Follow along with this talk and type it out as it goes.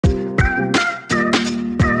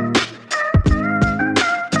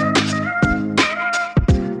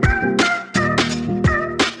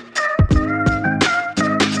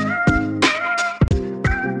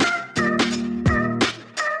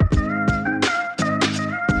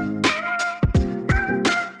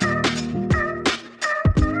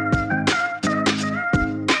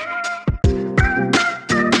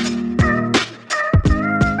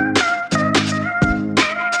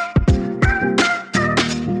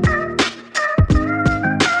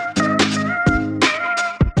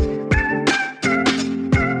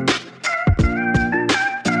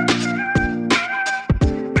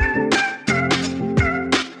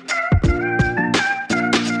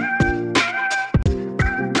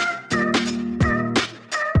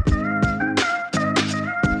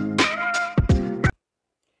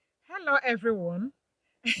everyone.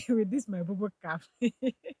 With this my bubble cap.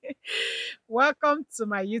 Welcome to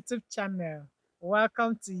my YouTube channel.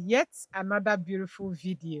 Welcome to yet another beautiful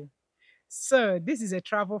video. So this is a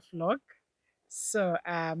travel vlog. So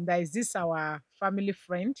there is this our family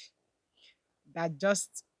friend that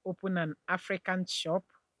just opened an African shop.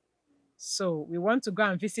 So we want to go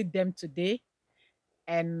and visit them today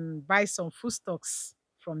and buy some foodstuffs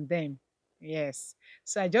from them. Yes.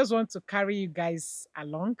 So I just want to carry you guys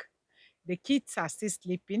along. The kids are still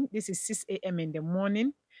sleeping. This is 6 a.m. in the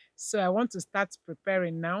morning. So I want to start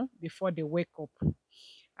preparing now before they wake up.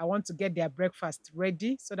 I want to get their breakfast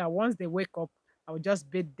ready so that once they wake up, I'll just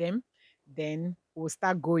bathe them. Then we'll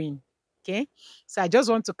start going. Okay. So I just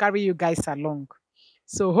want to carry you guys along.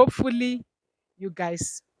 So hopefully you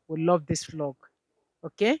guys will love this vlog.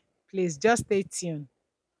 Okay. Please just stay tuned.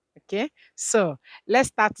 Okay. So let's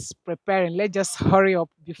start preparing. Let's just hurry up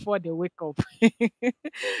before they wake up.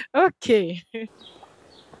 Okay.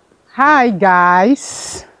 Hi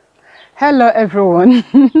guys. Hello everyone.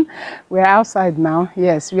 We're outside now.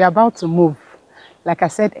 Yes, we are about to move. Like I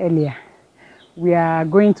said earlier, we are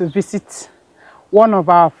going to visit one of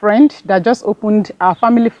our friends that just opened, our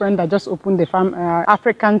family friend that just opened the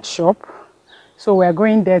African shop. So we're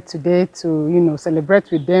going there today to,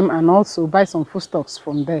 celebrate with them and also buy some foodstuffs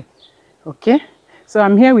from there. Okay. So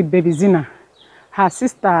I'm here with baby Zina. Her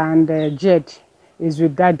sister and Jed is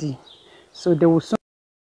with daddy. So they will soon.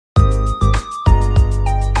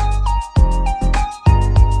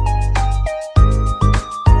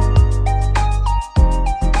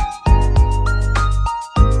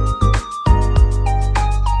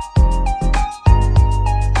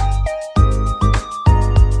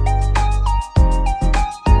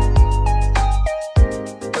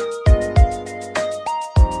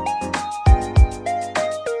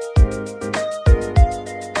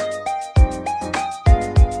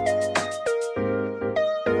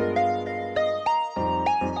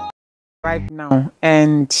 Right now,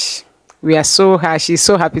 and we are so happy. She's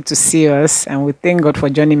so happy to see us, and we thank God for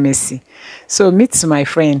Johnny Mercy. So meet my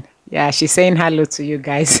friend. Yeah, she's saying hello to you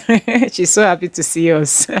guys. She's so happy to see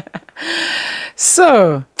us.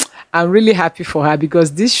 So I'm really happy for her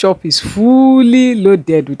because this shop is fully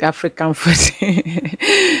loaded with African food.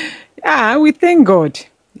 Yeah, we thank God.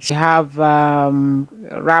 She have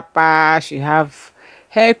wrapper, she have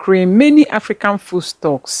hair cream, many African food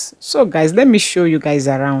stocks. So guys, let me show you guys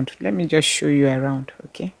around. Let me just show you around.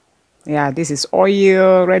 Okay. Yeah, this is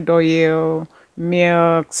oil, red oil,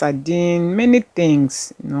 milk, sardine, many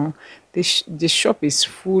things. This shop is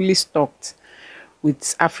fully stocked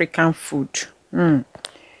with African food.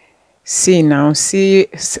 See now, see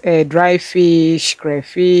dry fish,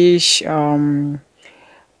 crayfish, yam,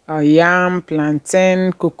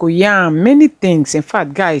 plantain, cocoyam, many things. In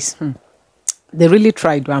fact, guys, they really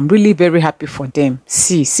tried. I'm really very happy for them.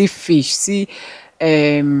 See fish, see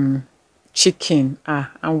chicken.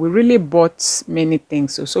 And we really bought many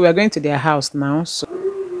things. So we're going to their house now. So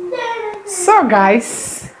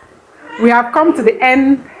guys, we have come to the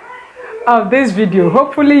end of this video.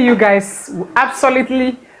 Hopefully you guys will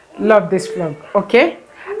absolutely love this vlog. Okay,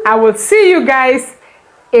 I will see you guys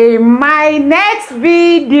in my next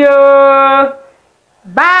video.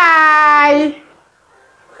 Bye.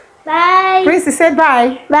 Bye. Princey, say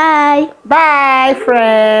bye. Bye. Bye,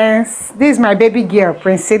 friends. This is my baby girl,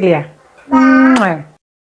 Princelia. Bye.